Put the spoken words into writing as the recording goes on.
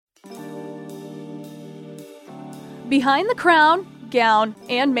Behind the crown, gown,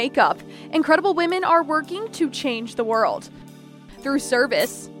 and makeup, incredible women are working to change the world. Through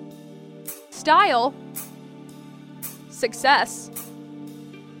service, style, success,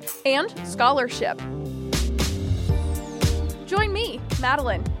 and scholarship. Join me,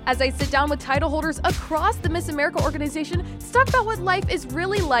 Madeline, as I sit down with title holders across the Miss America organization to talk about what life is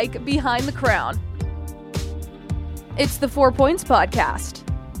really like behind the crown. It's the 4 Points Podcast.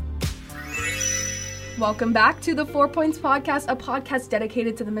 Welcome back to the 4 Points Podcast, a podcast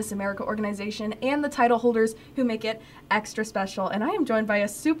dedicated to the Miss America organization and the title holders who make it extra special. And I am joined by a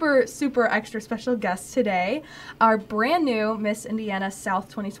super, super extra special guest today, our brand new Miss Indiana South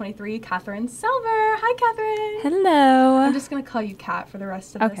 2023, Catherine Sellmer. Hi, Catherine. Hello. I'm just going to call you Kat for the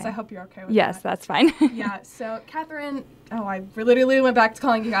rest of this. I hope you're okay with that. Yes, that's fine. Yeah, so Catherine, I literally went back to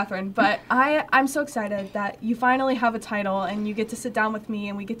calling you Catherine, but I'm so excited that you finally have a title and you get to sit down with me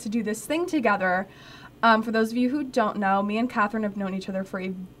and we get to do this thing together. For those of you who don't know, me and Catherine have known each other for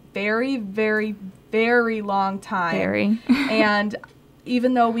a very, very, very long time. Very. And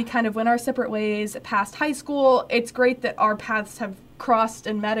even though we kind of went our separate ways past high school, it's great that our paths have crossed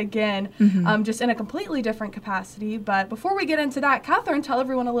and met again, just in a completely different capacity. But before we get into that, Catherine, tell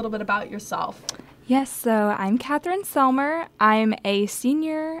everyone a little bit about yourself. Yes, so I'm Catherine Sellmer. I'm a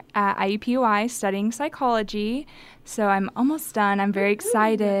senior at IUPUI studying psychology, so I'm almost done. I'm very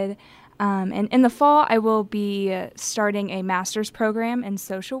excited. And in the fall, I will be starting a master's program in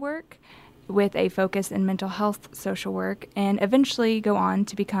social work with a focus in mental health social work and eventually go on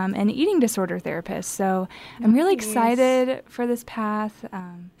to become an eating disorder therapist. So I'm really excited for this path.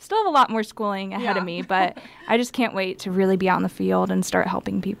 Still have a lot more schooling ahead of me, but I just can't wait to really be out in the field and start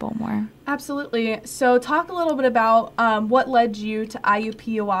helping people more. Absolutely. So talk a little bit about what led you to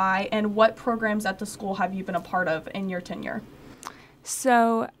IUPUI and what programs at the school have you been a part of in your tenure?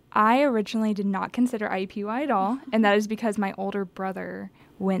 So I originally did not consider IUPUI at all, and that is because my older brother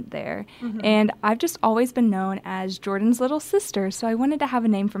went there. And I've just always been known as Jordan's little sister, so I wanted to have a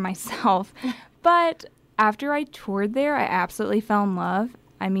name for myself. But after I toured there, I absolutely fell in love.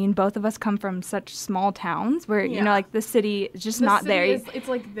 I mean, both of us come from such small towns where, you know, like the city is just not there. It's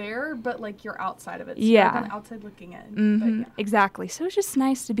like there, but like you're outside of it. So yeah. You're like on the outside looking in. Exactly. So it's just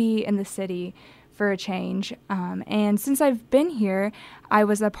nice to be in the city for a change. And since I've been here, I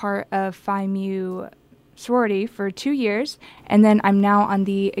was a part of Phi Mu sorority for 2 years, and then I'm now on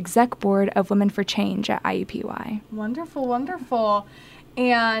the exec board of Women for Change at IUPUI. Wonderful, wonderful.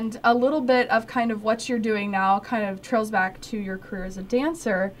 And a little bit of kind of what you're doing now kind of trails back to your career as a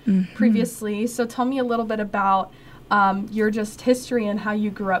dancer previously. So tell me a little bit about your just history and how you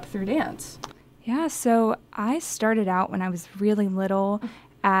grew up through dance. Yeah, so I started out when I was really little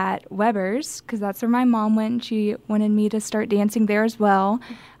at Weber's, because that's where my mom went. She wanted me to start dancing there as well.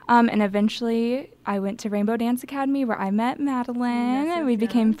 And eventually I went to Rainbow Dance Academy where I met Madeline and we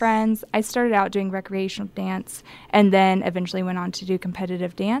became friends. I started out doing recreational dance and then eventually went on to do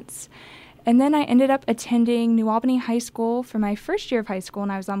competitive dance. And then I ended up attending New Albany High School for my first year of high school,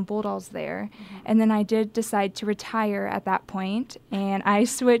 and I was on Bulldogs there. And then I did decide to retire at that point, and I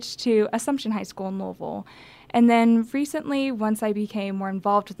switched to Assumption High School in Louisville. And then recently, once I became more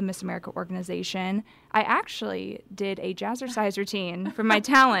involved with the Miss America organization, I actually did a jazzercise routine for my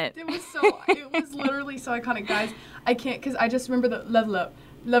talent. It was literally so iconic, guys. I can't, because I just remember the level up,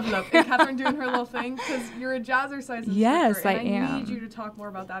 and Catherine doing her little thing, because you're a jazzercise instructor. Yes, I am. I need you to talk more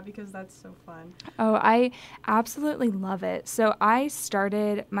about that because that's so fun. Oh, I absolutely love it. So I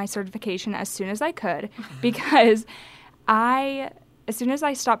started my certification as soon as I could because as soon as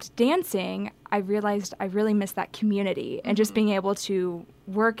I stopped dancing, I realized I really missed that community and just being able to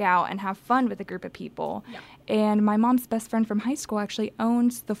work out and have fun with a group of people. Yeah. And my mom's best friend from high school actually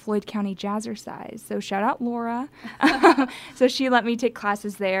owns the Floyd County Jazzercise. So shout out Laura. So she let me take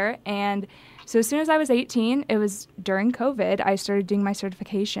classes there. And so as soon as I was 18, it was during COVID, I started doing my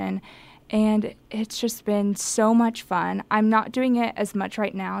certification. And it's just been so much fun. I'm not doing it as much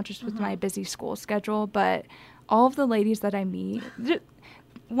right now just with my busy school schedule, but all of the ladies that I meet,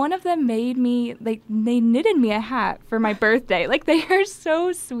 one of them made me, they knitted me a hat for my birthday. Like, they are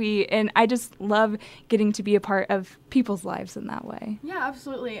so sweet, and I just love getting to be a part of people's lives in that way. Yeah,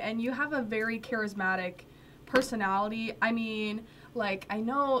 absolutely. And you have a very charismatic personality. I mean, like, I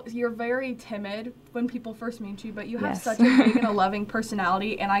know you're very timid when people first meet you, but you have such a big and a loving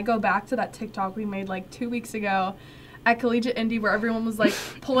personality. And I go back to that TikTok we made like 2 weeks ago at Collegiate Indy where everyone was like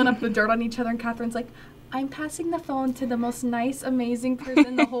pulling up the dirt on each other, and Catherine's like, I'm passing the phone to the most nice, amazing person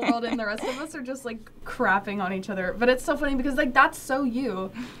in the whole world, and the rest of us are just, like, crapping on each other. But it's so funny because, like, that's so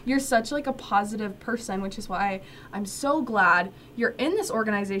you. You're such, like, a positive person, which is why I'm so glad you're in this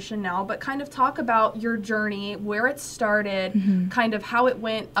organization now. But kind of talk about your journey, where it started, kind of how it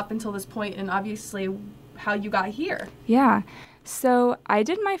went up until this point, and obviously how you got here. Yeah. So I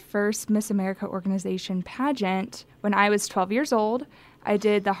did my first Miss America organization pageant when I was 12 years old. I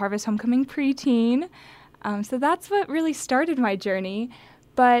did the Harvest Homecoming preteen. So that's what really started my journey.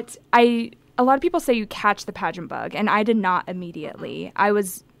 But a lot of people say you catch the pageant bug, and I did not immediately.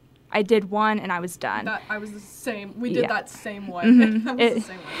 I did one and I was done. I was the same. We did that same one. That was the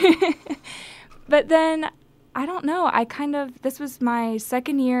same one. But then, I don't know, this was my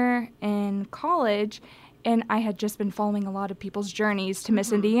second year in college, and I had just been following a lot of people's journeys to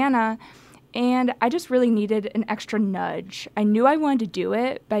Miss Indiana. And I just really needed an extra nudge. I knew I wanted to do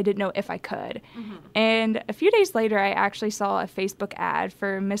it, but I didn't know if I could. And a few days later, I actually saw a Facebook ad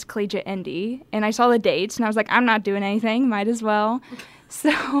for Miss Collegiate Indy, and I saw the dates, and I was like, I'm not doing anything, might as well.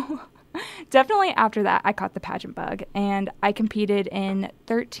 So definitely after that, I caught the pageant bug, and I competed in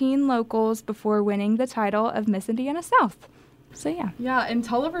 13 locals before winning the title of Miss Indiana South. So, yeah. Yeah, and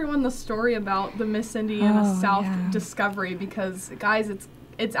tell everyone the story about the Miss Indiana South discovery, because, guys,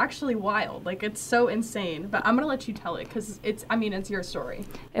 it's actually wild. Like, it's so insane. But I'm going to let you tell it because it's your story.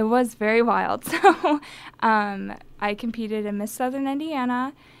 It was very wild. So I competed in Miss Southern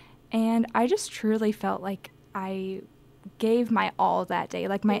Indiana, and I just truly felt like I gave my all that day.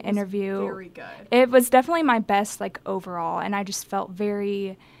 Like, my interview. Very good. It was definitely my best, like, overall. And I just felt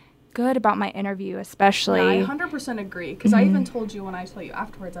very good about my interview, especially. Yeah, I 100% agree. Because I even told you when I told you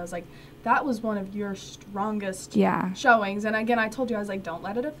afterwards, I was like, that was one of your strongest showings. And again, I told you, I was like, don't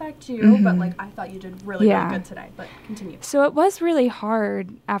let it affect you. But, like, I thought you did really good today. But continue. So it was really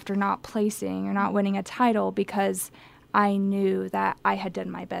hard after not placing or not winning a title because I knew that I had done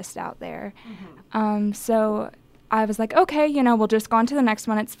my best out there. So I was like, okay, we'll just go on to the next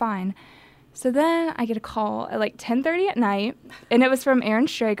one. It's fine. So then I get a call at like 10:30 at night, and it was from Erin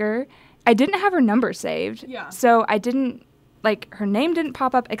Strager. I didn't have her number saved. Yeah. So I didn't, her name didn't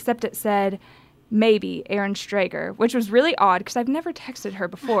pop up, except it said, maybe Erin Strager, which was really odd because I've never texted her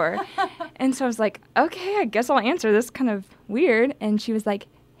before. And so I was like, okay, I guess I'll answer. This kind of weird. And she was like,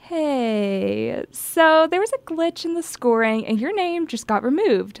 hey, so there was a glitch in the scoring, and your name just got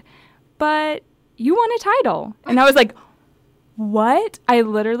removed. But you won a title. And I was like, what? I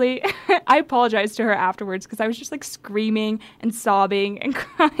literally, I apologized to her afterwards because I was just like screaming and sobbing and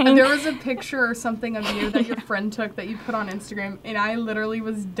crying. And there was a picture or something of you that your friend took that you put on Instagram, and I literally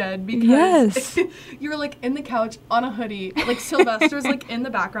was dead because you were like in the couch on a hoodie, like Sylvester's like in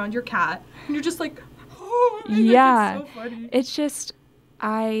the background, your cat, and you're just like, oh, yeah, it's so funny. It's just,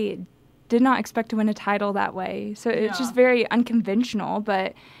 I did not expect to win a title that way. So it's just very unconventional,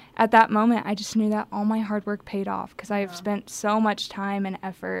 but at that moment, I just knew that all my hard work paid off because I've spent so much time and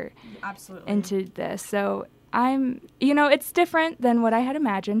effort into this. So it's different than what I had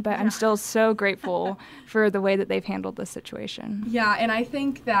imagined, but I'm still so grateful for the way that they've handled this situation. Yeah, and I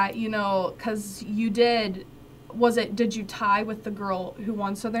think that, because you did you tie with the girl who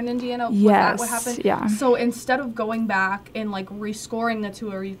won Southern Indiana? Yes. Was that what happened? Yeah. So instead of going back and, like, rescoring the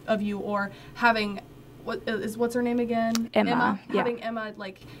two of you or having... what's her name again? Emma. Yeah. Having Emma,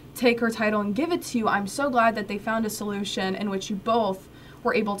 like, take her title and give it to you, I'm so glad that they found a solution in which you both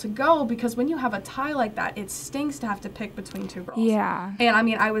were able to go, because when you have a tie like that, it stings to have to pick between two girls. Yeah. And,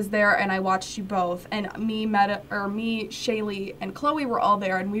 I was there, and I watched you both, and me, Shaylee, and Chloe were all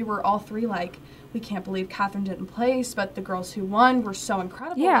there, and we were all three like, we can't believe Catherine didn't place, but the girls who won were so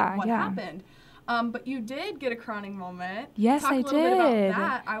incredible. Yeah, what happened? But you did get a crowning moment. Yes, I did. Talk a little bit about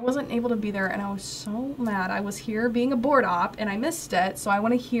that. I wasn't able to be there, and I was so mad. I was here being a board op, and I missed it, so I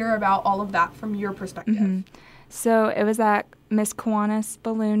want to hear about all of that from your perspective. So it was at Miss Kiwanis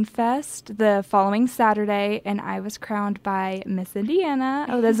Balloon Fest the following Saturday, and I was crowned by Miss Indiana,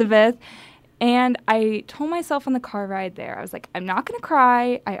 Elizabeth. And I told myself on the car ride there, I was like, I'm not going to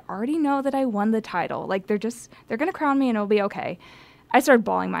cry. I already know that I won the title. Like, they're going to crown me, and it'll be okay. I started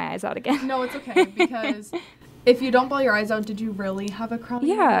bawling my eyes out again. No, it's okay, because if you don't bawl your eyes out, did you really have a crowning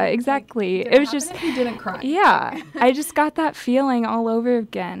moment? Yeah, exactly. Like, it was just if you didn't cry. Yeah. I just got that feeling all over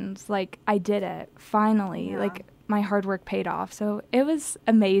again. It's like, I did it, finally. Yeah. Like, my hard work paid off. So it was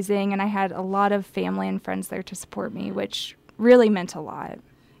amazing, and I had a lot of family and friends there to support me, which really meant a lot.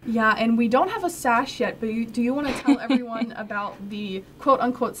 Yeah, and we don't have a sash yet, but do you want to tell everyone about the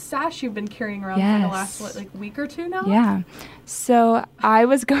quote-unquote sash you've been carrying around for the last, week or two now? Yeah. So I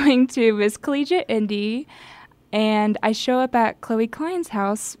was going to Miss Collegiate Indy. And I show up at Chloe Klein's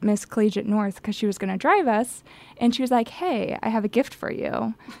house, Miss Collegiate North, because she was going to drive us. And she was like, hey, I have a gift for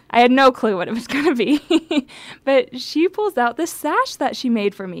you. I had no clue what it was going to be. But she pulls out this sash that she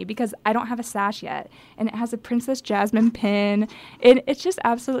made for me because I don't have a sash yet. And it has a Princess Jasmine pin. And it's just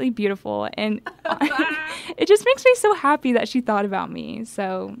absolutely beautiful. And it just makes me so happy that she thought about me.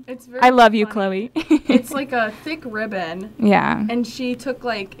 So I love you, Chloe. It's like a thick ribbon. Yeah. And she took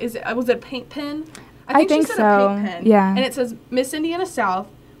like, was it a paint pen? I think she said so. a paint pen. Yeah. And it says Miss Indiana South,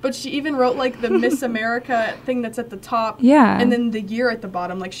 but she even wrote like the Miss America thing that's at the top. Yeah. And then the year at the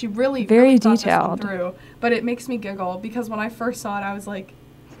bottom. Like she really very thought detailed. this one through. But it makes me giggle because when I first saw it, I was like,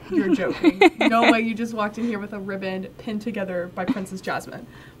 you're joking. No way you just walked in here with a ribbon pinned together by Princess Jasmine.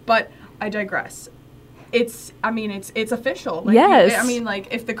 But I digress. It's official. Like, yes.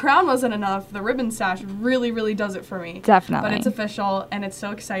 If the crown wasn't enough, the ribbon sash really, really does it for me. Definitely. But it's official, and it's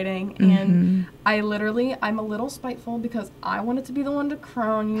so exciting. And I'm a little spiteful because I wanted to be the one to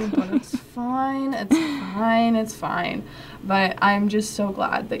crown you, but it's fine. It's fine. It's fine. But I'm just so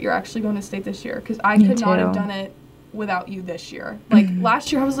glad that you're actually going to state this year because I could not have done it without you this year. Like,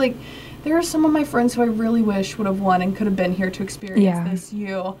 last year I was like, there are some of my friends who I really wish would have won and could have been here to experience this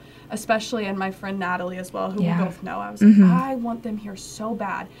you. Especially, and my friend Natalie as well, who we both know. I was like, I want them here so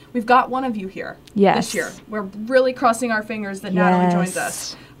bad. We've got one of you here this year. We're really crossing our fingers that Natalie joins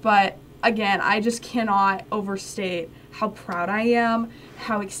us. But again, I just cannot overstate how proud I am,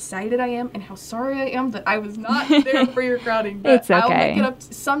 how excited I am, and how sorry I am that I was not there for your crowning. But it's okay. I'll make it up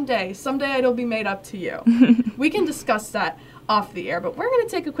someday. Someday it'll be made up to you. We can discuss that off the air, but we're going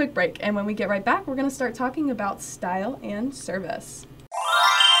to take a quick break. And when we get right back, we're going to start talking about style and service.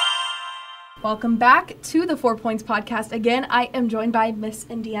 Welcome back to the 4 Points Podcast. Again, I am joined by Miss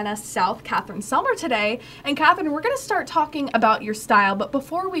Indiana South, Catherine Sellmer today. And Catherine, we're going to start talking about your style. But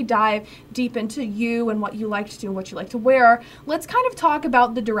before we dive deep into you and what you like to do and what you like to wear, let's kind of talk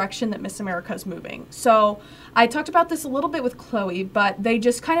about the direction that Miss America is moving. So I talked about this a little bit with Chloe, but they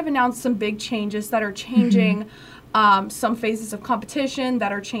just kind of announced some big changes that are changing some phases of competition,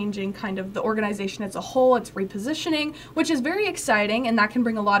 that are changing kind of the organization as a whole. It's repositioning, which is very exciting, and that can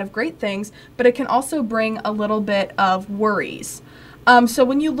bring a lot of great things, but it can also bring a little bit of worries. So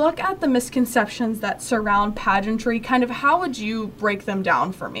when you look at the misconceptions that surround pageantry, kind of how would you break them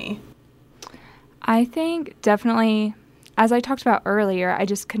down for me? I think definitely, as I talked about earlier, I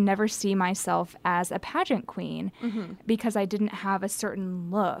just could never see myself as a pageant queen because I didn't have a certain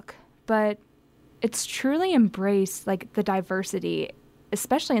look. But it's truly embraced, like, the diversity,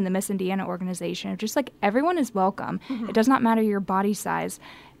 especially in the Miss Indiana organization. Just, like, everyone is welcome. It does not matter your body size,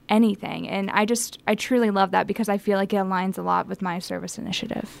 anything. And I truly love that because I feel like it aligns a lot with my service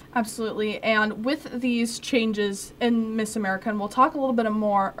initiative. Absolutely. And with these changes in Miss America, and we'll talk a little bit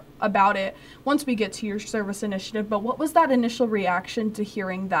more about it once we get to your service initiative, but what was that initial reaction to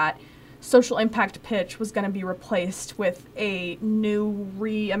hearing that social impact pitch was going to be replaced with a new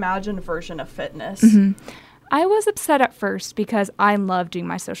reimagined version of fitness? I was upset at first because I love doing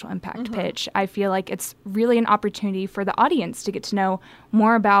my social impact pitch. I feel like it's really an opportunity for the audience to get to know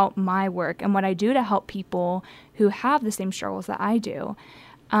more about my work and what I do to help people who have the same struggles that I do.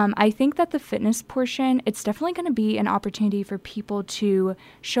 I think that the fitness portion, it's definitely going to be an opportunity for people to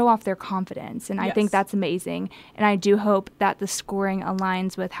show off their confidence. And I think that's amazing. And I do hope that the scoring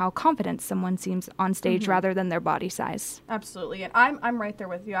aligns with how confident someone seems on stage rather than their body size. Absolutely. And I'm right there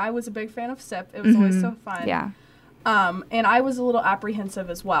with you. I was a big fan of SIP. It was always so fun. Yeah. And I was a little apprehensive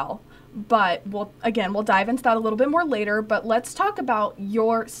as well. But we'll dive into that a little bit more later. But let's talk about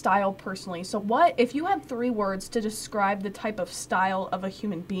your style personally. So if you had 3 words to describe the type of style of a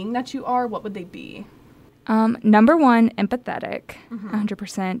human being that you are, what would they be? Number 1, empathetic,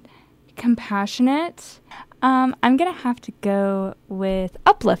 100%. Compassionate. I'm going to have to go with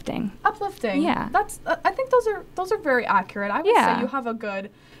uplifting. Uplifting. Yeah. I think those are very accurate. I would say you have a good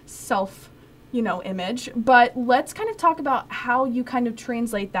self image, but let's kind of talk about how you kind of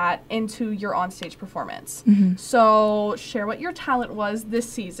translate that into your onstage performance. So share what your talent was this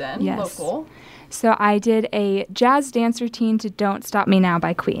season, local. So I did a jazz dance routine to Don't Stop Me Now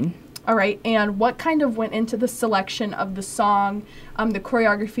by Queen. All right, and what kind of went into the selection of the song, the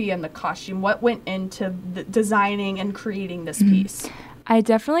choreography, and the costume? What went into the designing and creating this piece? I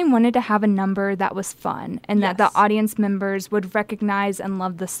definitely wanted to have a number that was fun and that the audience members would recognize and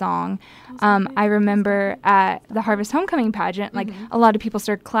love the song. I remember at the Harvest Homecoming pageant, like a lot of people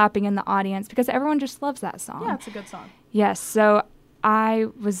started clapping in the audience because everyone just loves that song. Yeah, it's a good song. Yes, so I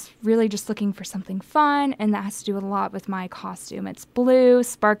was really just looking for something fun, and that has to do a lot with my costume. It's blue,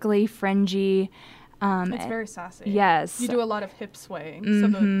 sparkly, fringy. It's very sassy. Yes. You do a lot of hip swaying, so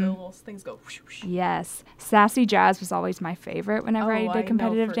the little things go whoosh, whoosh. Yes. Sassy jazz was always my favorite whenever I did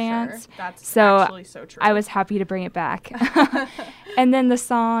competitive dance. Sure. That's actually so true. I was happy to bring it back. And then the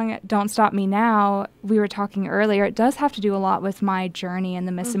song Don't Stop Me Now, we were talking earlier, it does have to do a lot with my journey in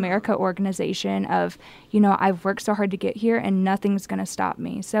the Miss America organization of, I've worked so hard to get here and nothing's going to stop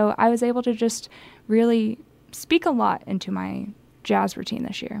me. So I was able to just really speak a lot into my jazz routine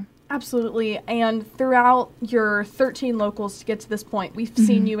this year. Absolutely. And throughout your 13 locals to get to this point, we've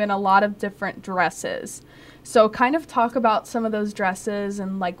seen you in a lot of different dresses. So kind of talk about some of those dresses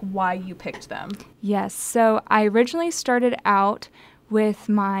and like why you picked them. Yes. So I originally started out with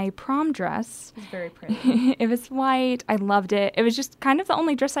my prom dress. It's very pretty. It was white. I loved it. It was just kind of the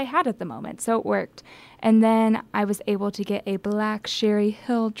only dress I had at the moment, so it worked. And then I was able to get a black Sherry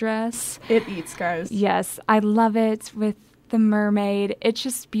Hill dress. It eats, guys. Yes. I love it with the mermaid. It's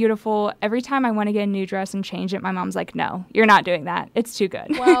just beautiful. Every time I want to get a new dress and change it, my mom's like, no, you're not doing that. It's too good.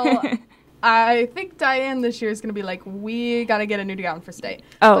 Well, I think Diane this year is going to be like, we got to get a new gown for state.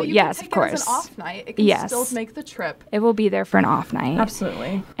 Oh, but you yes, can take of course. It as an off night. It can still make the trip. It will be there for an off night.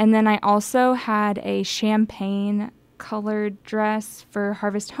 Absolutely. And then I also had a champagne colored dress for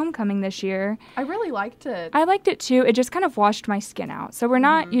Harvest Homecoming this year. I really liked it. I liked it too. It just kind of washed my skin out. So we're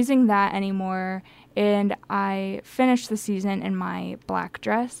not using that anymore. And I finished the season in my black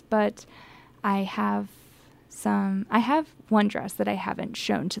dress, but I have one dress that I haven't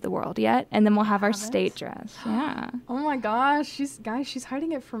shown to the world yet, and then we'll have our state dress. Yeah. Oh my gosh, she's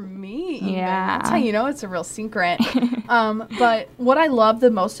hiding it from me. Even. Yeah. That's how you know it's a real secret. But what I love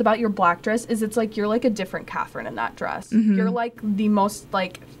the most about your black dress is it's like you're like a different Catherine in that dress. You're like the most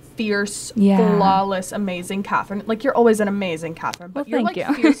like fierce, flawless, amazing Catherine. Like you're always an amazing Catherine, but you're like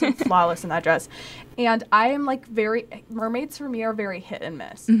fierce and flawless in that dress. And I am like mermaids for me are very hit and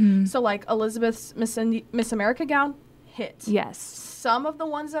miss. So like Elizabeth's Miss America gown, hit. Yes. Some of the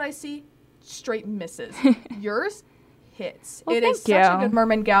ones that I see, straight misses. Yours, hits. Well, it is such a good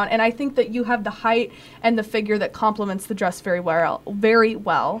mermaid gown, and I think that you have the height and the figure that complements the dress very well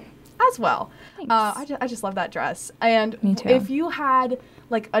as well. I just love that dress. And me too. If you had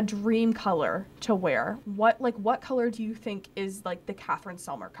like a dream color to wear, what color do you think is like the Catherine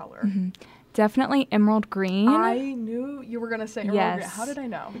Sellmer color? Definitely emerald green. I knew you were going to say emerald green. How did I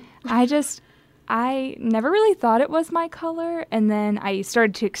know? I never really thought it was my color, and then I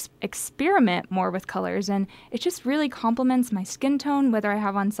started to experiment more with colors, and it just really complements my skin tone, whether I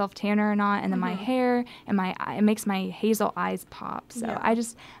have on self-tanner or not, and then my hair, and it makes my hazel eyes pop. So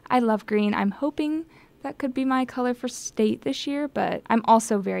I love green. I'm hoping that could be my color for state this year, but I'm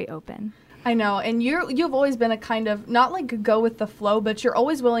also very open. I know, and you've always been a kind of, not like a go with the flow, but you're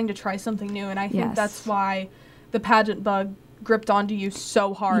always willing to try something new, and I think that's why the pageant bug gripped onto you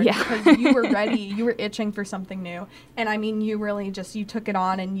so hard because you were ready, you were itching for something new. And I mean, you really you took it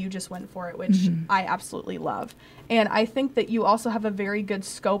on and you just went for it, which I absolutely love. And I think that you also have a very good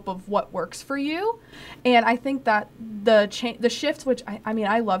scope of what works for you. And I think that the shift, which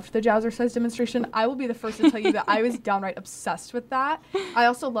I loved the jazzercise demonstration. I will be the first to tell you that I was downright obsessed with that. I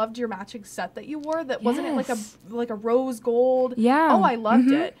also loved your matching set that you wore. That wasn't it like a rose gold? Yeah. Oh, I loved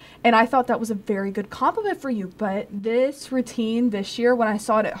it. And I thought that was a very good compliment for you. But this routine this year, when I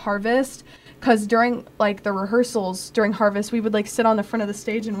saw it at Harvest, because during like the rehearsals during Harvest, we would like sit on the front of the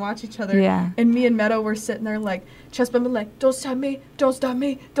stage and watch each other. Yeah. And me and Meadow were sitting there like chest bumping, like, don't stop me, don't stop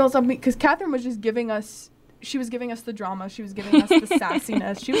me, don't stop me. Because Catherine was just giving us the drama, she was giving us the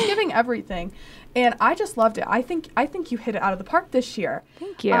sassiness, she was giving everything, and I just loved it. I think you hit it out of the park this year.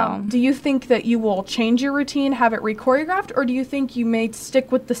 Thank you. Do you think that you will change your routine, have it re-choreographed, or do you think you may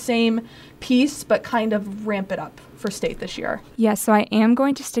stick with the same piece but kind of ramp it up for state this year? Yeah, so I am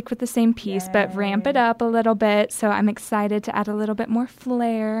going to stick with the same piece but ramp it up a little bit, so I'm excited to add a little bit more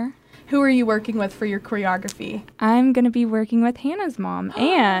flair. Who are you working with for your choreography? I'm going to be working with Hannah's mom,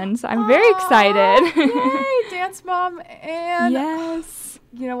 and I'm very excited. Yay, dance mom, and yes.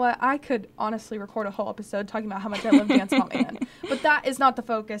 You know what? I could honestly record a whole episode talking about how much I love Dance Mom Ann, but that is not the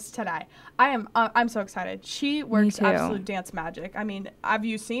focus today. I'm so excited. She works absolute dance magic. I mean, have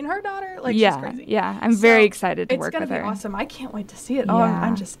you seen her daughter? Like, she's crazy. Yeah, I'm very excited to work with her. It's gonna be awesome. I can't wait to see it. Yeah. Oh,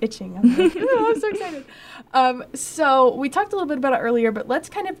 I'm just itching. I'm like, I'm so excited. So we talked a little bit about it earlier, but let's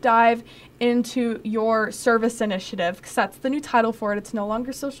kind of dive into your service initiative, because that's the new title for it. It's no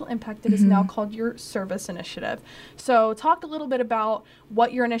longer social impact. It is now called your service initiative. So talk a little bit about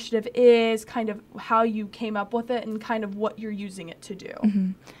what your initiative is, kind of how you came up with it, and kind of what you're using it to do.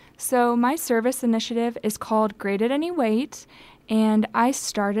 So my service initiative is called Great at Any Weight, and I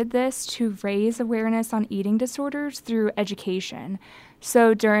started this to raise awareness on eating disorders through education.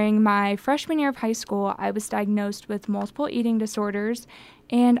 So during my freshman year of high school, I was diagnosed with multiple eating disorders,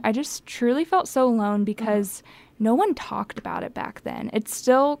 and I just truly felt so alone because no one talked about it back then. It's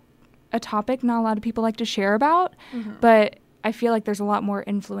still a topic not a lot of people like to share about, but I feel like there's a lot more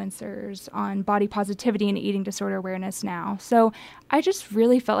influencers on body positivity and eating disorder awareness now. So I just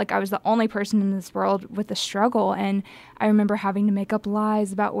really felt like I was the only person in this world with a struggle. And I remember having to make up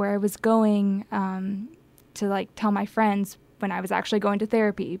lies about where I was going to like tell my friends when I was actually going to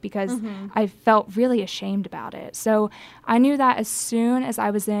therapy because I felt really ashamed about it. So I knew that as soon as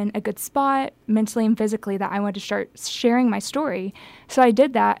I was in a good spot mentally and physically that I wanted to start sharing my story. So I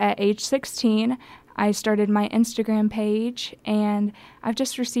did that at age 16. I started my Instagram page, and I've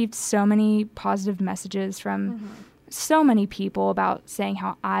just received so many positive messages from so many people about saying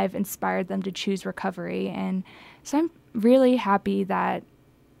how I've inspired them to choose recovery. And so I'm really happy that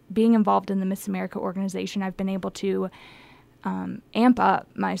being involved in the Miss America organization, I've been able to amp up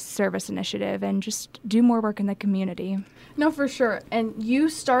my service initiative and just do more work in the community. No, for sure. And you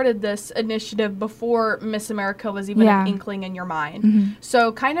started this initiative before Miss America was even an inkling in your mind.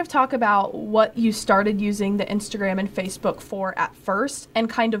 So kind of talk about what you started using the Instagram and Facebook for at first and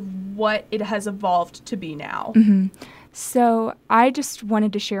kind of what it has evolved to be now. So I just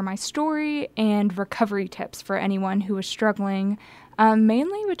wanted to share my story and recovery tips for anyone who was struggling,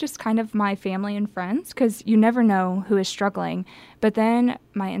 mainly with just kind of my family and friends, because you never know who is struggling. But then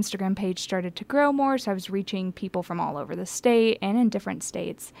my Instagram page started to grow more, so I was reaching people from all over the state and in different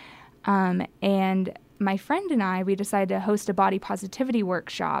states. And my friend and I, we decided to host a body positivity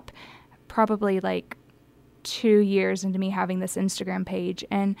workshop, probably like 2 years into me having this Instagram page.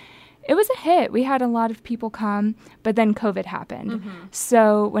 And it was a hit. We had a lot of people come, but then COVID happened.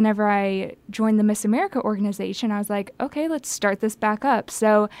 So whenever I joined the Miss America organization, I was like, okay, let's start this back up.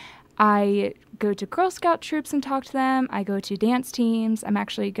 So I go to Girl Scout troops and talk to them. I go to dance teams. I'm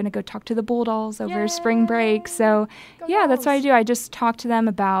actually going to go talk to the Bulldogs over spring break. So that's what I do. I just talk to them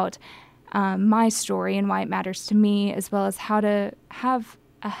about my story and why it matters to me, as well as how to have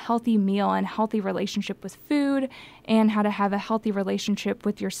a healthy meal and healthy relationship with food, and how to have a healthy relationship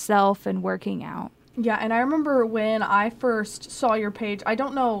with yourself and working out. Yeah, and I remember when I first saw your page, I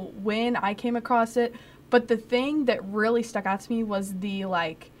don't know when I came across it, but the thing that really stuck out to me was the,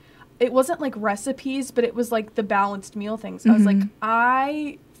 like, it wasn't like recipes, but it was like the balanced meal things. I was like,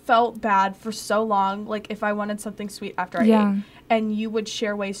 I felt bad for so long, like if I wanted something sweet after I ate. And you would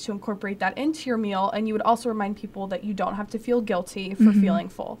share ways to incorporate that into your meal, and you would also remind people that you don't have to feel guilty for feeling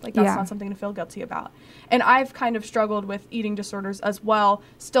full. Like, that's not something to feel guilty about. And I've kind of struggled with eating disorders as well,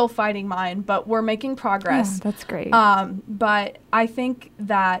 still fighting mine, but we're making progress. Yeah, that's great. But I think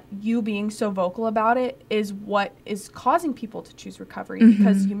that you being so vocal about it is what is causing people to choose recovery,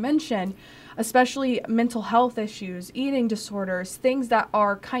 because you mentioned especially mental health issues, eating disorders, things that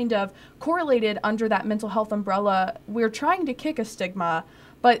are kind of correlated under that mental health umbrella. We're trying to kick a stigma,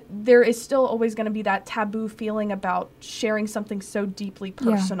 but there is still always going to be that taboo feeling about sharing something so deeply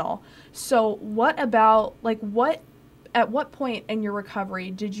personal. So what about, like, at what point in your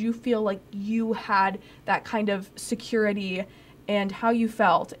recovery did you feel like you had that kind of security and how you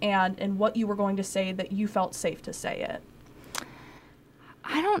felt and what you were going to say that you felt safe to say it?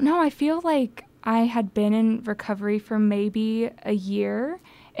 I don't know. I feel like I had been in recovery for maybe a year,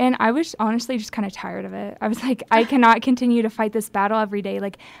 and I was honestly just kind of tired of it. I was like, I cannot continue to fight this battle every day.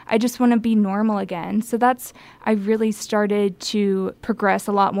 Like, I just want to be normal again. So I really started to progress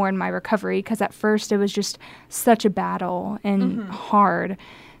a lot more in my recovery, because at first it was just such a battle and hard.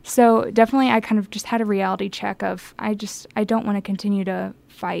 So definitely I kind of just had a reality check of I don't want to continue to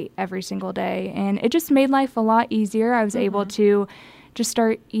fight every single day. And it just made life a lot easier. I was able to just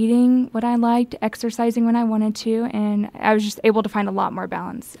start eating what I liked, exercising when I wanted to, and I was just able to find a lot more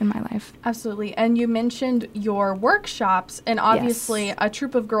balance in my life. Absolutely. And you mentioned your workshops, and obviously a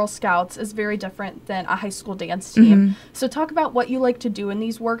troop of Girl Scouts is very different than a high school dance team. So talk about what you like to do in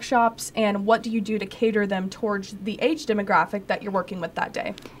these workshops, and what do you do to cater them towards the age demographic that you're working with that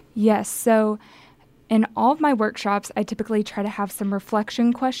day? Yes. So in all of my workshops, I typically try to have some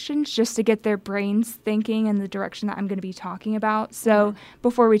reflection questions just to get their brains thinking in the direction that I'm going to be talking about. So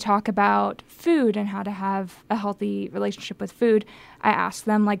before we talk about food and how to have a healthy relationship with food, I ask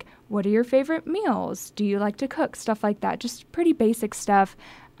them, like, what are your favorite meals? Do you like to cook? Stuff like that. Just pretty basic stuff.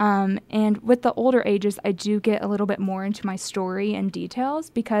 And with the older ages, I do get a little bit more into my story and details,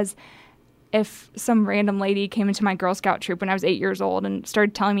 because if some random lady came into my Girl Scout troop when I was 8 years old and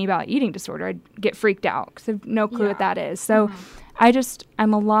started telling me about eating disorder, I'd get freaked out because I have no clue what that is. So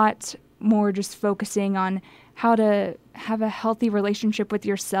I'm a lot more just focusing on how to have a healthy relationship with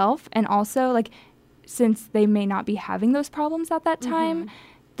yourself, and also, like, since they may not be having those problems at that time,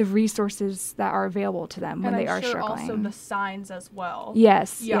 the resources that are available to them when they are struggling. Also the signs as well.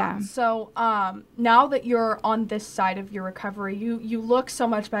 Yes. Yeah. So now that you're on this side of your recovery, you look so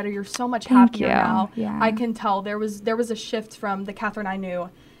much better. You're so much happier now. Yeah. I can tell there was a shift from the Catherine I knew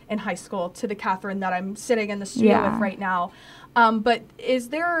in high school to the Catherine that I'm sitting in the studio with right now. But is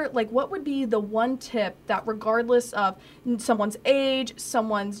there, like, what would be the one tip that, regardless of someone's age,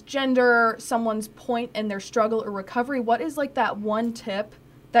 someone's gender, someone's point in their struggle or recovery, what is, like, that one tip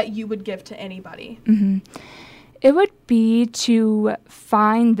that you would give to anybody? It would be to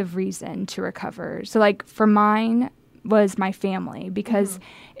find the reason to recover. So, like, for mine was my family, because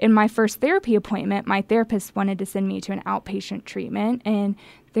in my first therapy appointment, my therapist wanted to send me to an outpatient treatment, and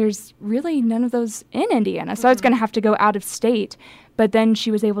there's really none of those in Indiana. So I was going to have to go out of state. But then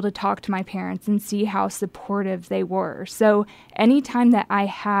she was able to talk to my parents and see how supportive they were. So anytime that I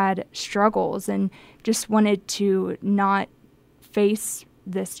had struggles and just wanted to not face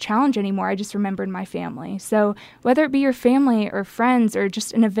this challenge anymore, I just remembered my family. So whether it be your family or friends or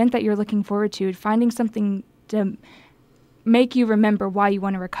just an event that you're looking forward to, finding something to make you remember why you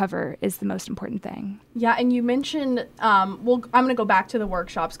want to recover is the most important thing. Yeah, and you mentioned, I'm going to go back to the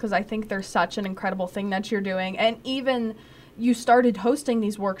workshops because I think they're such an incredible thing that you're doing. And even you started hosting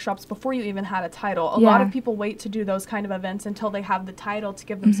these workshops before you even had a title. A lot of people wait to do those kind of events until they have the title to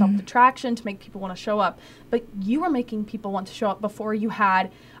give themselves the traction, to make people want to show up. But you were making people want to show up before you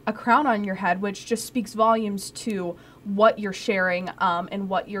had a crown on your head, which just speaks volumes to what you're sharing and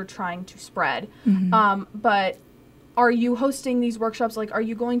what you're trying to spread. But are you hosting these workshops, like, are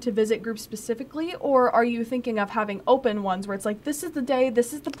you going to visit groups specifically, or are you thinking of having open ones where it's like, this is the day,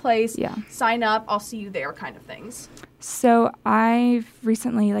 this is the place, sign up, I'll see you there kind of things? So I've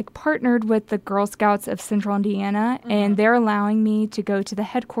recently partnered with the Girl Scouts of Central Indiana, and they're allowing me to go to the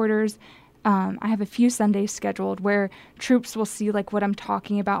headquarters. I have a few Sundays scheduled where troops will see what I'm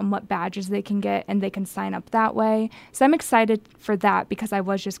talking about and what badges they can get, and they can sign up that way. So I'm excited for that because I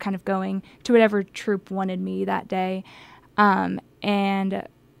was just kind of going to whatever troop wanted me that day. And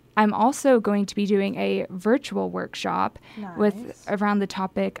I'm also going to be doing a virtual workshop with around the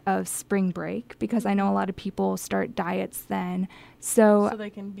topic of spring break, because I know a lot of people start diets then. So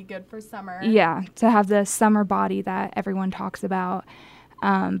they can be good for summer. Yeah, to have the summer body that everyone talks about.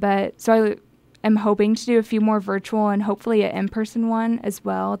 But so I am hoping to do a few more virtual and hopefully an in-person one as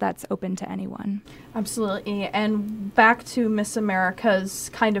well that's open to anyone. Absolutely. And back to Miss America's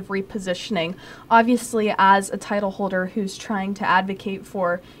kind of repositioning. Obviously, as a title holder who's trying to advocate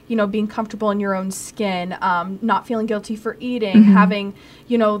for, being comfortable in your own skin, not feeling guilty for eating, having,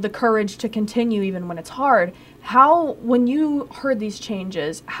 the courage to continue even when it's hard. When you heard these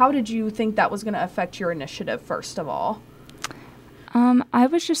changes, how did you think that was going to affect your initiative, first of all? I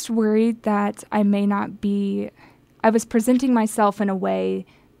was just worried that I was presenting myself in a way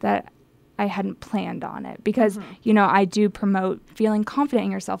that I hadn't planned on it, because, I do promote feeling confident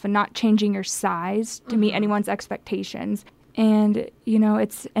in yourself and not changing your size to meet anyone's expectations. And,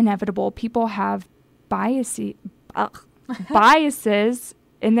 it's inevitable. People have biases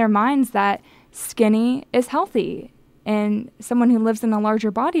in their minds that skinny is healthy, and someone who lives in a larger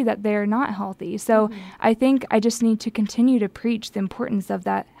body that they're not healthy. So I think I just need to continue to preach the importance of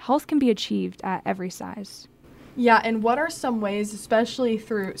that health can be achieved at every size. Yeah, and what are some ways, especially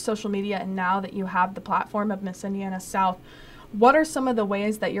through social media and now that you have the platform of Miss Indiana South, what are some of the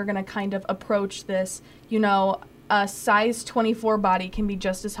ways that you're going to kind of approach this, a size 24 body can be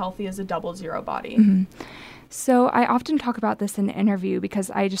just as healthy as a 00 body? So I often talk about this in an interview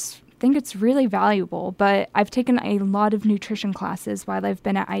because I just think it's really valuable, but I've taken a lot of nutrition classes while I've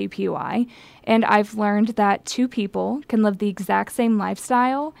been at IUPUI, and I've learned that two people can live the exact same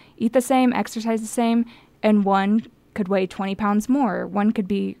lifestyle, eat the same, exercise the same, and one could weigh 20 pounds more. One could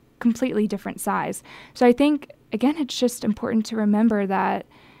be completely different size. So I think, again, it's just important to remember that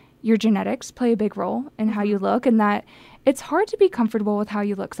your genetics play a big role in how you look, and that it's hard to be comfortable with how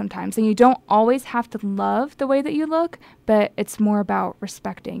you look sometimes. And you don't always have to love the way that you look, but it's more about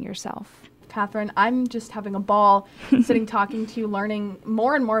respecting yourself. Catherine, I'm just having a ball sitting talking to you, learning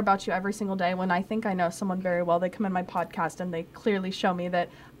more and more about you every single day. When I think I know someone very well, they come in my podcast and they clearly show me that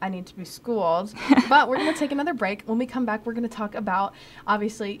I need to be schooled. But we're going to take another break. When we come back, we're going to talk about,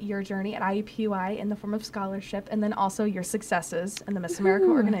 obviously, your journey at IUPUI in the form of scholarship, and then also your successes in the Miss America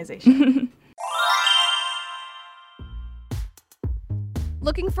organization.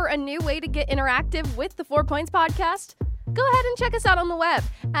 Looking for a new way to get interactive with the 4 Points podcast? Go ahead and check us out on the web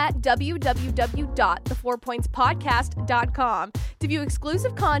at www.the4pointspodcast.com. to view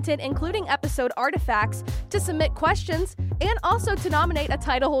exclusive content, including episode artifacts, to submit questions, and also to nominate a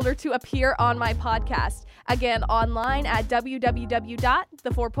title holder to appear on my podcast. Again, online at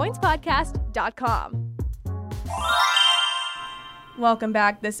www.the4pointspodcast.com. Welcome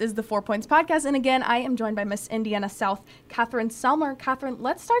back. This is the 4 Points Podcast. And again, I am joined by Miss Indiana South, Catherine Sellmer. Catherine,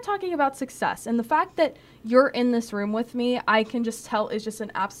 let's start talking about success. And the fact that you're in this room with me, I can just tell is just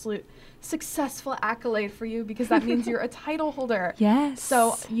an absolute successful accolade for you, because that means you're a title holder. Yes.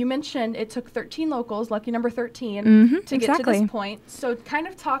 So you mentioned it took 13 locals, lucky number 13, to get to this point. So kind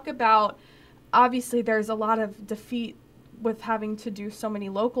of talk about, obviously there's a lot of defeat with having to do so many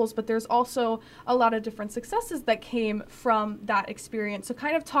locals, but there's also a lot of different successes that came from that experience. So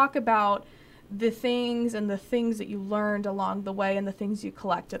kind of talk about the things that you learned along the way and the things you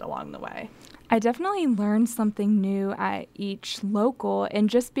collected along the way. I definitely learned something new at each local,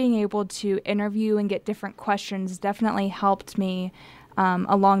 and just being able to interview and get different questions definitely helped me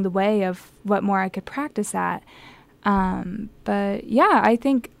along the way of what more I could practice at. But yeah, I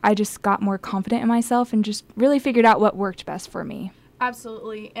think I just got more confident in myself and just really figured out what worked best for me.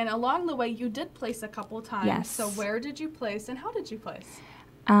 Absolutely. And along the way, you did place a couple times. Yes. So where did you place and how did you place?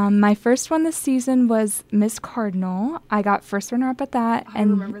 My first one this season was Miss Cardinal. I got first runner-up at that. I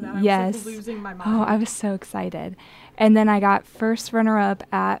remember that. Yes. I was like losing my mind. Oh, I was so excited. And then I got first runner-up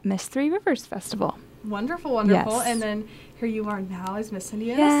at Miss Three Rivers Festival. Wonderful, wonderful. Yes. And then here you are now as Miss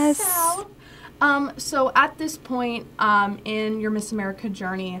Indiana Yes. South. So at this point in your Miss America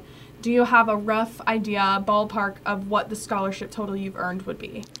journey, do you have a rough idea, ballpark, of what the scholarship total you've earned would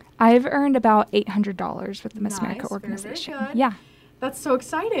be? I've earned about $800 with the Miss America Nice, organization. very good. Yeah. That's so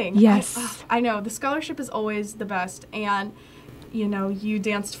exciting. Yes. I know. The scholarship is always the best. And, you know, you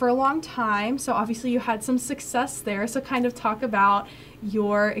danced for a long time, so obviously you had some success there. So kind of talk about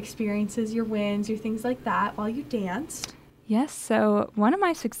your experiences, your wins, your things like that while you danced. Yes, so one of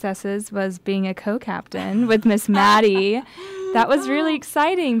my successes was being a co-captain with Miss Maddie. That was really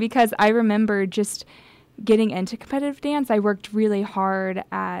exciting because I remember just getting into competitive dance. I worked really hard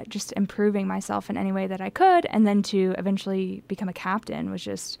at just improving myself in any way that I could, and then to eventually become a captain was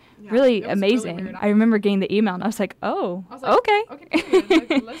just really amazing. Really I remember getting the email and I was like, oh, okay. Okay,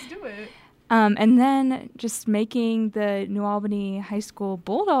 good. Let's do it. And then just making the New Albany High School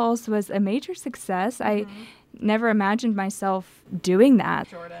Bulldogs was a major success. I never imagined myself doing that.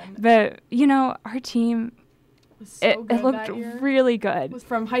 Jordan. But, you know, our team, So it looked really good.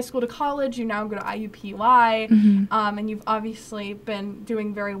 From high school to college, you now go to IUPUI, and you've obviously been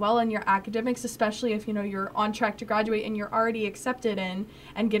doing very well in your academics, especially if, you know, you're on track to graduate and you're already accepted in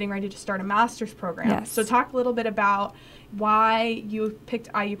and getting ready to start a master's program. Yes. So talk a little bit about why you picked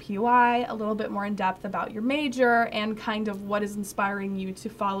IUPUI, a little bit more in depth about your major, and kind of what is inspiring you to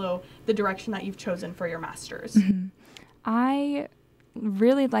follow the direction that you've chosen for your master's. I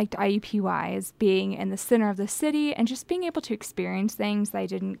really liked IUPUI as being in the center of the city and just being able to experience things that I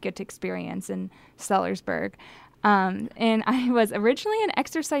didn't get to experience in Sellersburg. And I was originally an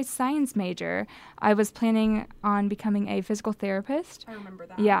exercise science major. I was planning on becoming a physical therapist. I remember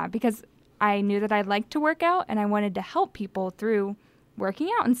that. Yeah, because I knew that I liked to work out and I wanted to help people through working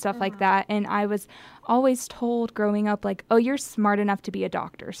out and stuff like that. And I was always told growing up, like, oh, you're smart enough to be a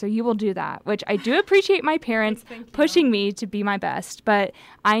doctor, so you will do that, which I do appreciate my parents pushing me to be my best. But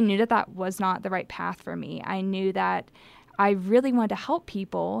I knew that that was not the right path for me. I knew that I really wanted to help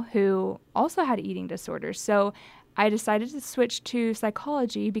people who also had eating disorders. So I decided to switch to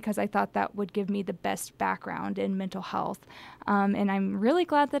psychology because I thought that would give me the best background in mental health. And I'm really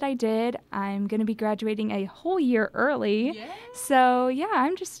glad that I did. I'm going to be graduating a whole year early. Yeah. So, yeah,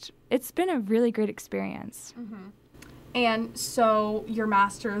 it's been a really great experience. And so your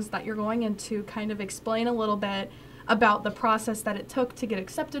master's that you're going into, kind of explain a little bit about the process that it took to get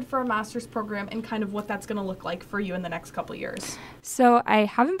accepted for a master's program and kind of what that's going to look like for you in the next couple years. So I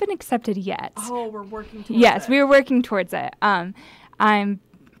haven't been accepted yet. Oh, we're working towards it. Yes, we were working towards it. I'm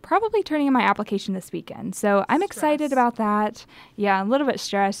probably turning in my application this weekend. So I'm excited about that. Yeah, a little bit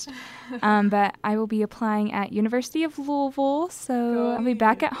stressed. But I will be applying at University of Louisville. So I'll be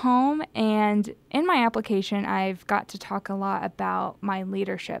back at home. And in my application, I've got to talk a lot about my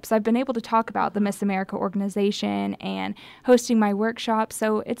leadership. So I've been able to talk about the Miss America organization and hosting my workshop.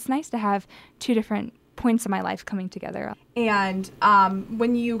 So it's nice to have two different points of my life coming together. And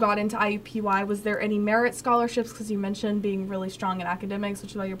when you got into IUPUI, was there any merit scholarships? Because you mentioned being really strong in academics,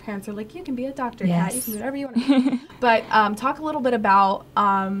 which is why your parents are like, you can be a doctor, Kat, you can do whatever you want. But talk a little bit about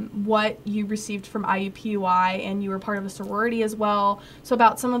what you received from IUPUI, and you were part of a sorority as well. So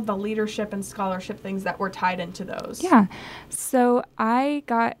about some of the leadership and scholarship things that were tied into those. Yeah. So I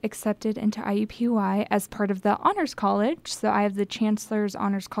got accepted into IUPUI as part of the Honors College. So I have the Chancellor's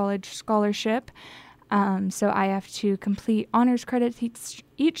Honors College Scholarship. So I have to complete honors credits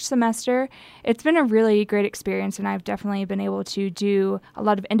each semester. It's been a really great experience, and I've definitely been able to do a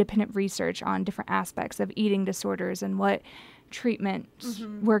lot of independent research on different aspects of eating disorders and what treatments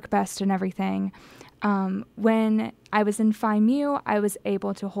work best and everything. When I was in Phi Mu, I was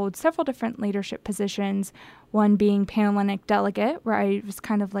able to hold several different leadership positions, one being Panhellenic Delegate, where I was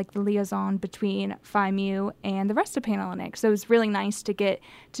kind of like the liaison between Phi Mu and the rest of Panhellenic. So it was really nice to get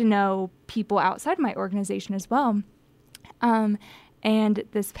to know people outside my organization as well. And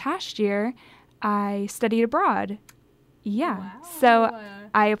this past year, I studied abroad. Yeah. Wow. So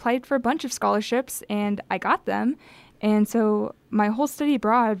I applied for a bunch of scholarships, and I got them. And so my whole study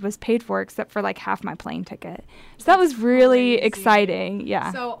abroad was paid for except for like half my plane ticket. So that was really exciting.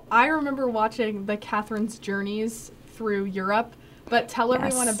 Yeah. So I remember watching the Catherine's journeys through Europe, but tell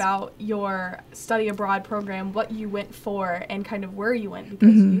everyone about your study abroad program, what you went for, and kind of where you went,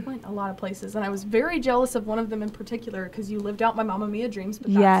 because you went a lot of places. And I was very jealous of one of them in particular because you lived out my Mamma Mia dreams,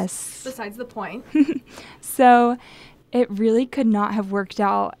 but that's besides the point. So it really could not have worked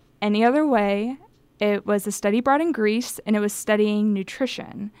out any other way. It was a study abroad in Greece, and it was studying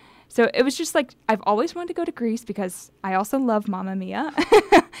nutrition. So it was just like, I've always wanted to go to Greece because I also love Mamma Mia.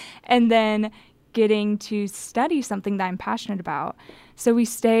 And then getting to study something that I'm passionate about. So we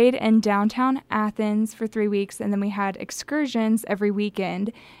stayed in downtown Athens for 3 weeks, and then we had excursions every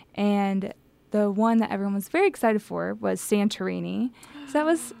weekend. And the one that everyone was very excited for was Santorini. So that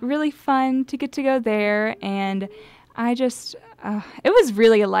was really fun to get to go there. And I just, it was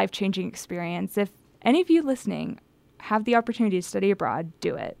really a life-changing experience. If any of you listening have the opportunity to study abroad,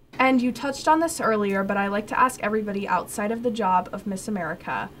 do it. And you touched on this earlier, but I like to ask everybody outside of the job of Miss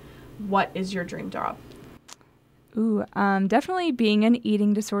America, what is your dream job? Definitely being an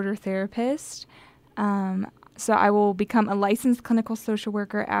eating disorder therapist. So I will become a licensed clinical social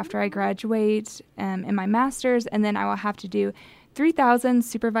worker after I graduate in my master's, and then I will have to do 3,000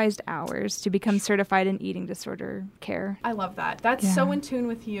 supervised hours to become certified in eating disorder care. I love that. That's so in tune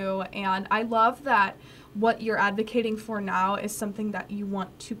with you, and I love that what you're advocating for now is something that you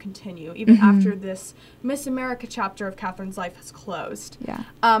want to continue, even after this Miss America chapter of Catherine's life has closed. Yeah.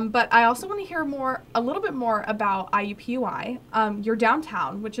 But I also want to hear a little bit more about IUPUI. You're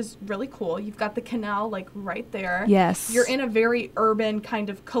downtown, which is really cool. You've got the canal like right there. Yes. You're in a very urban kind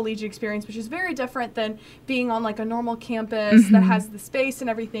of collegiate experience, which is very different than being on like a normal campus that has the space and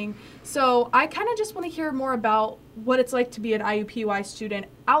everything. So I kind of just want to hear more about what it's like to be an IUPUI student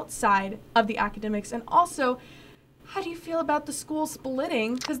outside of the academics, and also how do you feel about the school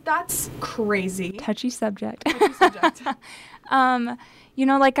splitting, because that's crazy. Touchy subject. You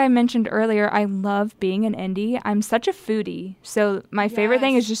know, like I mentioned earlier, I love being an indie. I'm such a foodie, so my favorite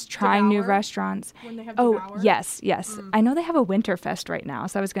thing is just trying new restaurants. When they have Devour. Yes. I know they have a Winterfest right now,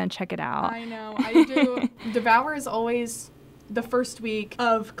 so I was going to check it out. I know, I do. Devour is always the first week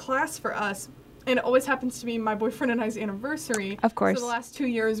of class for us. And it always happens to be my boyfriend and I's anniversary. Of course. So the last 2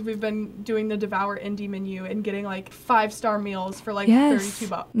 years, we've been doing the Devour Indie menu and getting like 5-star meals for like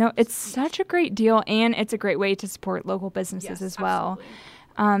 $32. No, it's such a great deal, and it's a great way to support local businesses as well.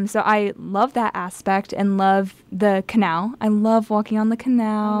 So I love that aspect and love the canal. I love walking on the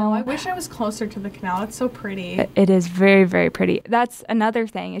canal. I know. I wish I was closer to the canal. It's so pretty. It is very, very pretty. That's another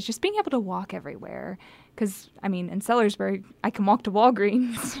thing, is just being able to walk everywhere. Because, I mean, in Sellersburg, I can walk to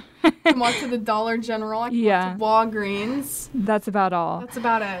Walgreens. I can walk to the Dollar General. I can walk to Walgreens. That's about all. That's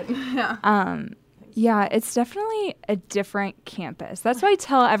about it. Yeah. Yeah, it's definitely a different campus. That's why I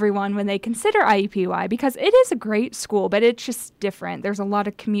tell everyone when they consider IUPUI, because it is a great school, but it's just different. There's a lot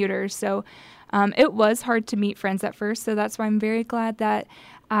of commuters, so it was hard to meet friends at first, so that's why I'm very glad that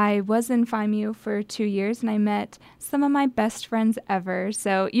I was in Phi Mu for 2 years, and I met some of my best friends ever.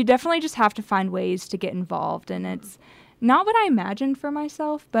 So you definitely just have to find ways to get involved, and it's not what I imagined for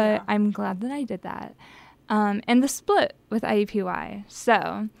myself, but I'm glad that I did that. And the split with IUPUI.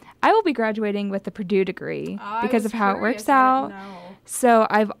 So I will be graduating with the Purdue degree because of how it works out. So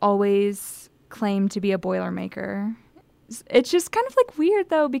I've always claimed to be a Boilermaker. It's just kind of like weird,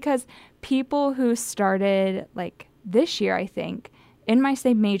 though, because people who started like this year, I think, in my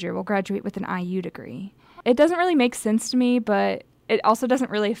same major will graduate with an IU degree. It doesn't really make sense to me, but it also doesn't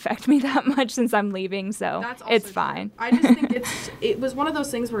really affect me that much since I'm leaving, so it's fine. True. I just think it was one of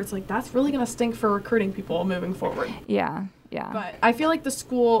those things where it's like, that's really going to stink for recruiting people moving forward. Yeah. But I feel like the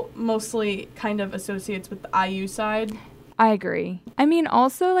school mostly kind of associates with the IU side. I agree. I mean,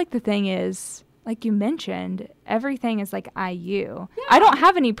 also, like, the thing is, like you mentioned, everything is like IU. Yeah. I don't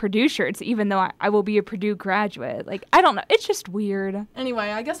have any Purdue shirts, even though I will be a Purdue graduate. Like, I don't know. It's just weird. Anyway,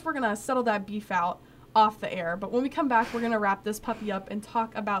 I guess we're going to settle that beef out off the air. But when we come back, we're going to wrap this puppy up and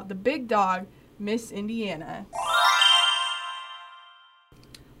talk about the big dog, Miss Indiana.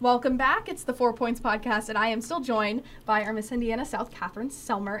 Welcome back. It's the 4 Points Podcast, and I am still joined by our Miss Indiana South, Catherine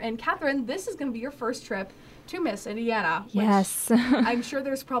Sellmer. And Catherine, this is going to be your first trip to Miss Indiana. Yes. I'm sure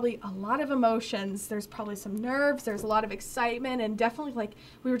there's probably a lot of emotions. There's probably some nerves. There's a lot of excitement, and definitely, like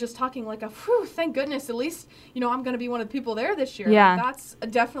we were just talking, like thank goodness, at least, I'm going to be one of the people there this year. Yeah. Like, that's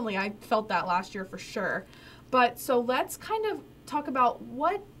definitely, I felt that last year for sure. But so let's kind of talk about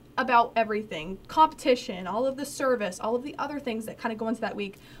about everything, competition, all of the service, all of the other things that kind of go into that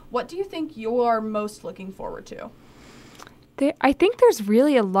week. What do you think you're most looking forward to? I think there's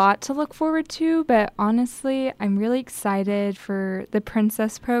really a lot to look forward to, but honestly, I'm really excited for the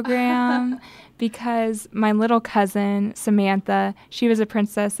princess program because my little cousin, Samantha, she was a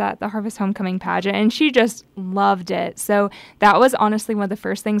princess at the Harvest Homecoming pageant, and she just loved it. So that was honestly one of the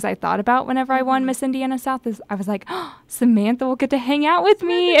first things I thought about whenever I won Miss Indiana South. Is I was like, oh, Samantha will get to hang out with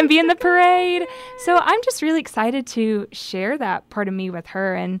me and be in the parade. So I'm just really excited to share that part of me with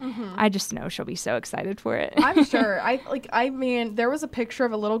her, and I just know she'll be so excited for it. I'm sure. I mean, there was a picture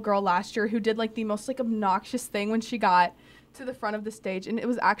of a little girl last year who did like the most like obnoxious thing when she got to the front of the stage, and it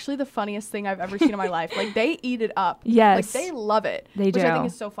was actually the funniest thing I've ever seen in my life. Like, they eat it up. Yes. Like, they love it. Which I think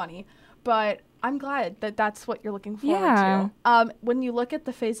is so funny. But I'm glad that that's what you're looking forward to. When you look at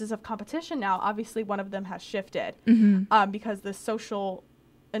the phases of competition now, obviously one of them has shifted because the social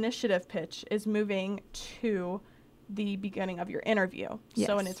initiative pitch is moving to the beginning of your interview. Yes.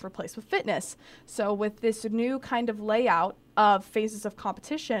 So, and it's replaced with fitness. So with this new kind of layout of phases of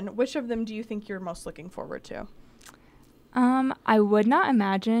competition, which of them do you think you're most looking forward to? I would not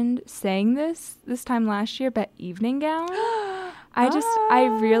imagine saying this time last year, but evening gown.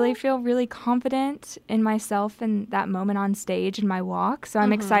 I really feel really confident in myself in that moment on stage in my walk. So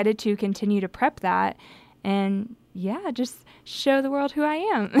I'm excited to continue to prep that and just show the world who I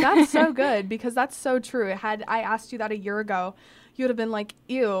am. That's so good, because that's so true. Had I asked you that a year ago, you would have been like,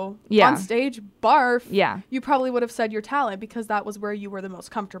 ew, on stage, barf. Yeah. You probably would have said your talent, because that was where you were the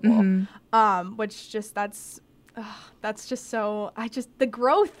most comfortable. Which just, that's just so, the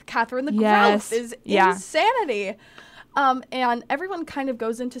growth, Catherine, the growth is insanity. And everyone kind of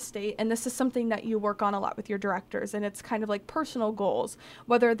goes into state, and this is something that you work on a lot with your directors, and it's kind of like personal goals,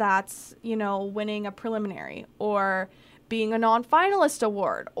 whether that's, winning a preliminary or being a non-finalist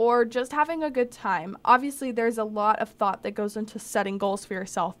award or just having a good time. Obviously, there's a lot of thought that goes into setting goals for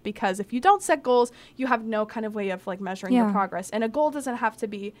yourself, because if you don't set goals, you have no kind of way of like measuring your progress. And a goal doesn't have to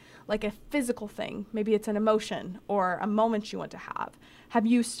be like a physical thing. Maybe it's an emotion or a moment you want to have. Have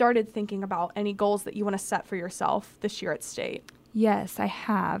you started thinking about any goals that you want to set for yourself this year at state? Yes, I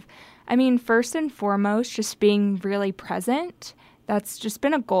have. I mean, first and foremost, just being really present. That's just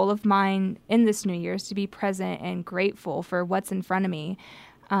been a goal of mine in this New Year's, to be present and grateful for what's in front of me.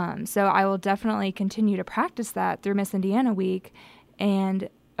 So I will definitely continue to practice that through Miss Indiana Week. And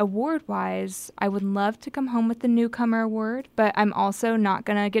award-wise, I would love to come home with the newcomer award, but I'm also not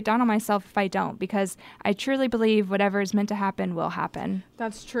going to get down on myself if I don't, because I truly believe whatever is meant to happen will happen.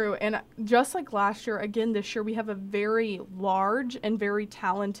 That's true. And just like last year, again, this year we have a very large and very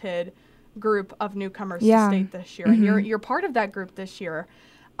talented group of newcomers to state this year. And you're part of that group this year.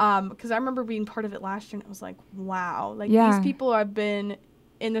 Because I remember being part of it last year, and it was like, wow. Like, these people have been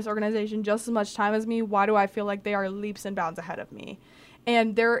in this organization just as much time as me. Why do I feel like they are leaps and bounds ahead of me?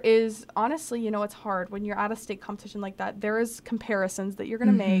 And there is, honestly, it's hard when you're at a state competition like that. There is comparisons that you're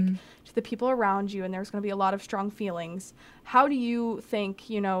going to make to the people around you, and there's going to be a lot of strong feelings. How do you think,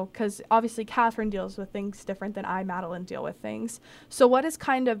 because obviously Catherine deals with things different than I, Madeline, deal with things. So what is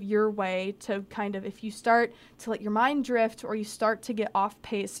kind of your way to kind of, if you start to let your mind drift or you start to get off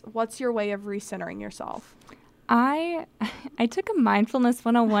pace, what's your way of recentering yourself? I took a mindfulness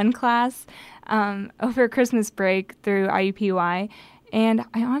 101 class over Christmas break through IUPUI. And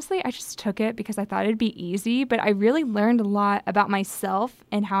I just took it because I thought it'd be easy, but I really learned a lot about myself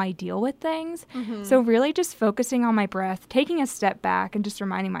and how I deal with things. So really just focusing on my breath, taking a step back, and just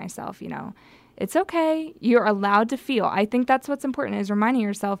reminding myself, it's okay. You're allowed to feel. I think that's what's important, is reminding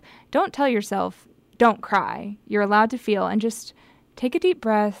yourself, don't tell yourself, don't cry. You're allowed to feel, and just take a deep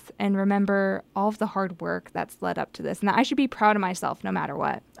breath and remember all of the hard work that's led up to this, and that I should be proud of myself no matter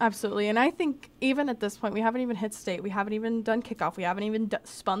what. Absolutely. And I think even at this point, we haven't even hit state. We haven't even done kickoff. We haven't even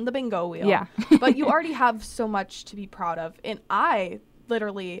spun the bingo wheel. Yeah. But you already have so much to be proud of. And I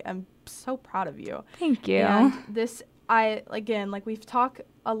literally am so proud of you. Thank you. And we've talked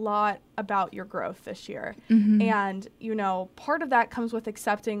a lot about your growth this year. And, part of that comes with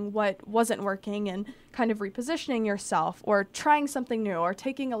accepting what wasn't working and kind of repositioning yourself or trying something new or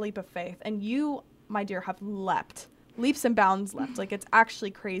taking a leap of faith. And you, my dear, have leaps and bounds left. Like, it's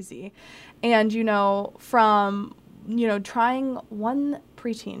actually crazy. And, from, trying one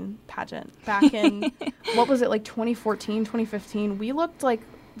preteen pageant back in, what was it, like 2014, 2015, we looked like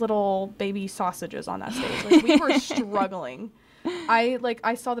little baby sausages on that stage. Like, we were struggling.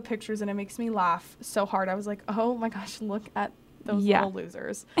 I saw the pictures and it makes me laugh so hard. I was like, oh my gosh, look at those little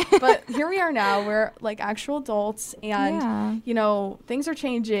losers. But here we are now. We're like actual adults and, things are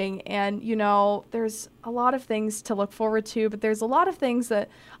changing and, there's a lot of things to look forward to, but there's a lot of things that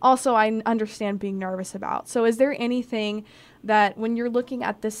also I understand being nervous about. So is there anything that when you're looking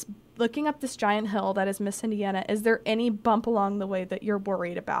up this giant hill that is Miss Indiana, is there any bump along the way that you're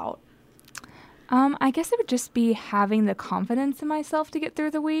worried about? I guess it would just be having the confidence in myself to get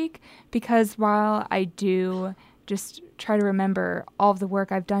through the week, because while I do just try to remember all of the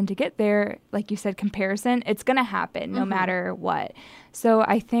work I've done to get there, like you said, comparison, it's going to happen no matter what. So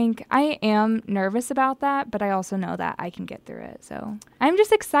I think I am nervous about that, but I also know that I can get through it. So I'm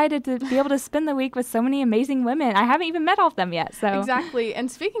just excited to be able to spend the week with so many amazing women. I haven't even met all of them yet. So exactly. And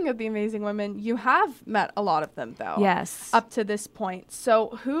speaking of the amazing women, you have met a lot of them, though. Yes. Up to this point.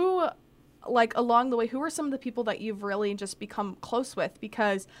 So along the way, who are some of the people that you've really just become close with?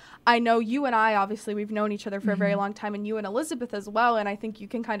 Because I know you and I, obviously, we've known each other for a very long time, and you and Elizabeth as well, and I think you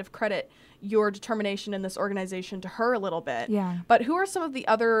can kind of credit your determination in this organization to her a little bit. Yeah. But who are some of the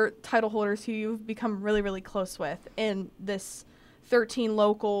other title holders who you've become really, really close with in this 13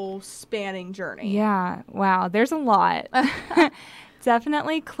 local spanning journey? Yeah. Wow. There's a lot.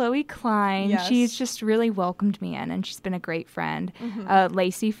 Definitely Chloe Klein. Yes. She's just really welcomed me in, and she's been a great friend.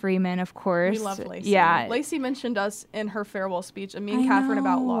 Lacey Freeman, of course. We love Lacey. Yeah. Lacey mentioned us in her farewell speech, and me and Catherine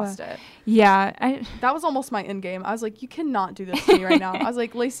about lost it. Yeah. That was almost my end game. I was like, you cannot do this to me right now. I was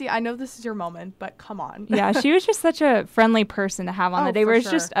like, Lacey, I know this is your moment, but come on. Yeah, she was just such a friendly person to have on the day where it's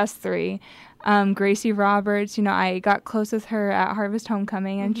just us three. Gracie Roberts, I got close with her at Harvest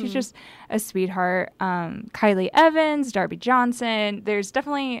Homecoming, and she's just a sweetheart. Kylie Evans, Darby Johnson. There's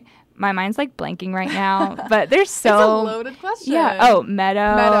definitely, my mind's like blanking right now, but there's so. It's a loaded question. Yeah. Oh,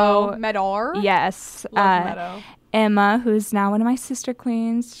 Meadow. Meadow. Yes. Love Meadow. Emma, who's now one of my sister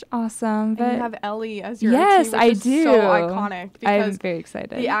queens. Awesome. But and you have Ellie as your yes, OT, which I is do. So iconic. I'm very excited.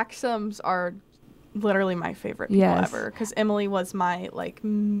 The Axums are literally my favorite people ever, because Emily was my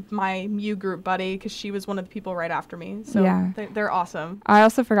Mew group buddy, because she was one of the people right after me. So they're awesome. I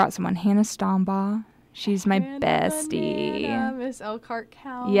also forgot someone, Hannah Stombaugh. She's my bestie. Miss Elkhart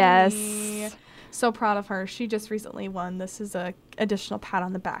County. Yes. So proud of her. She just recently won. This is a additional pat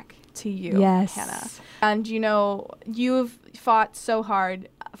on the back to you, yes. Hannah. And you've fought so hard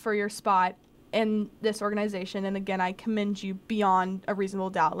for your spot in this organization, and again, I commend you beyond a reasonable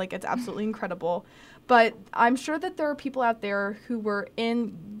doubt. Like, it's absolutely incredible. But I'm sure that there are people out there who were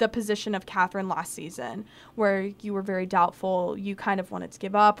in the position of Catherine last season, where you were very doubtful, you kind of wanted to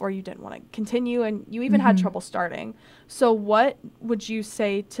give up, or you didn't want to continue, and you even had trouble starting. So what would you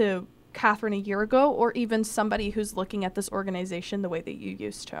say to Catherine a year ago, or even somebody who's looking at this organization the way that you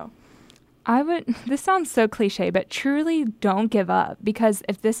used to? This sounds so cliche, but truly don't give up, because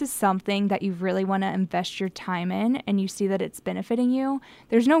if this is something that you really want to invest your time in and you see that it's benefiting you,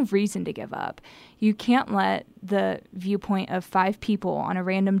 there's no reason to give up. You can't let the viewpoint of 5 people on a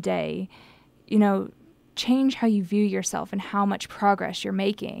random day, change how you view yourself and how much progress you're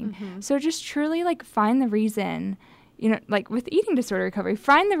making. So just truly find the reason, with eating disorder recovery,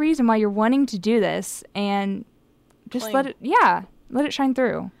 find the reason why you're wanting to do this and just let it shine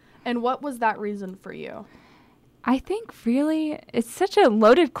through. And what was that reason for you? I think really it's such a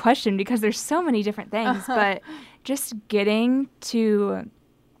loaded question, because there's so many different things, but just getting to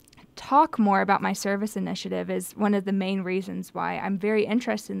talk more about my service initiative is one of the main reasons why I'm very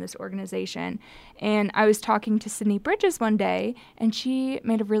interested in this organization. And I was talking to Sydney Bridges one day, and she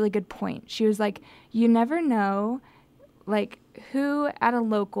made a really good point. She was like, you never know who at a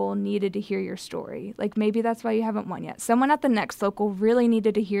local needed to hear your story. Maybe that's why you haven't won yet. Someone at the next local really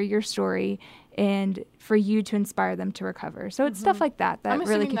needed to hear your story and for you to inspire them to recover. So it's stuff like that I'm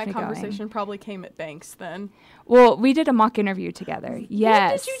really assuming keeps me that conversation going. probably came at Banks then. Well, we did a mock interview together.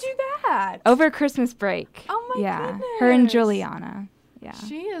 Yes. When did you do that? Over Christmas break. Oh my goodness. Her and Juliana. Yeah.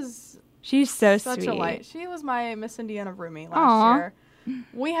 She's so such sweet. a light. She was my Miss Indiana roomie last year.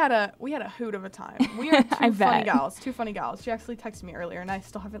 We had a hoot of a time. We are two funny gals. She actually texted me earlier, and I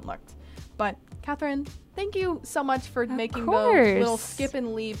still haven't looked. But Catherine, thank you so much for making the little skip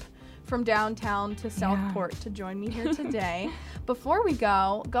and leap from downtown to Southport to join me here today. Before we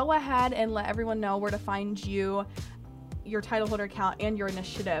go ahead and let everyone know where to find you, your title holder account, and your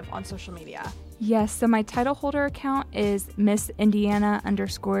initiative on social media. Yes, so my title holder account is Miss Indiana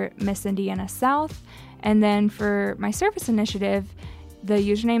 _Miss Indiana South. And then for my service initiative, the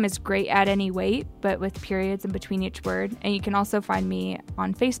username is Great at Any Weight, but with periods in between each word. And you can also find me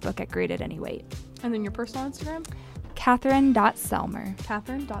on Facebook at Great at Any Weight. And then your personal Instagram? Catherine.Sellmer.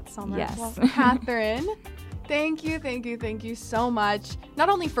 Catherine.Sellmer. Yes. Well, Catherine, thank you so much. Not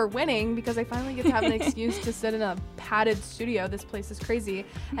only for winning, because I finally get to have an excuse to sit in a padded studio, this place is crazy,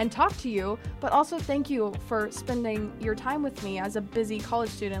 and talk to you, but also thank you for spending your time with me as a busy college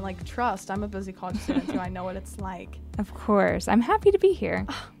student. Like, trust, I'm a busy college student too. I know what it's like. Of course. I'm happy to be here.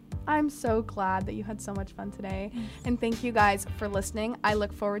 I'm so glad that you had so much fun today. And thank you guys for listening. I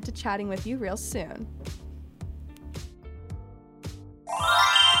look forward to chatting with you real soon.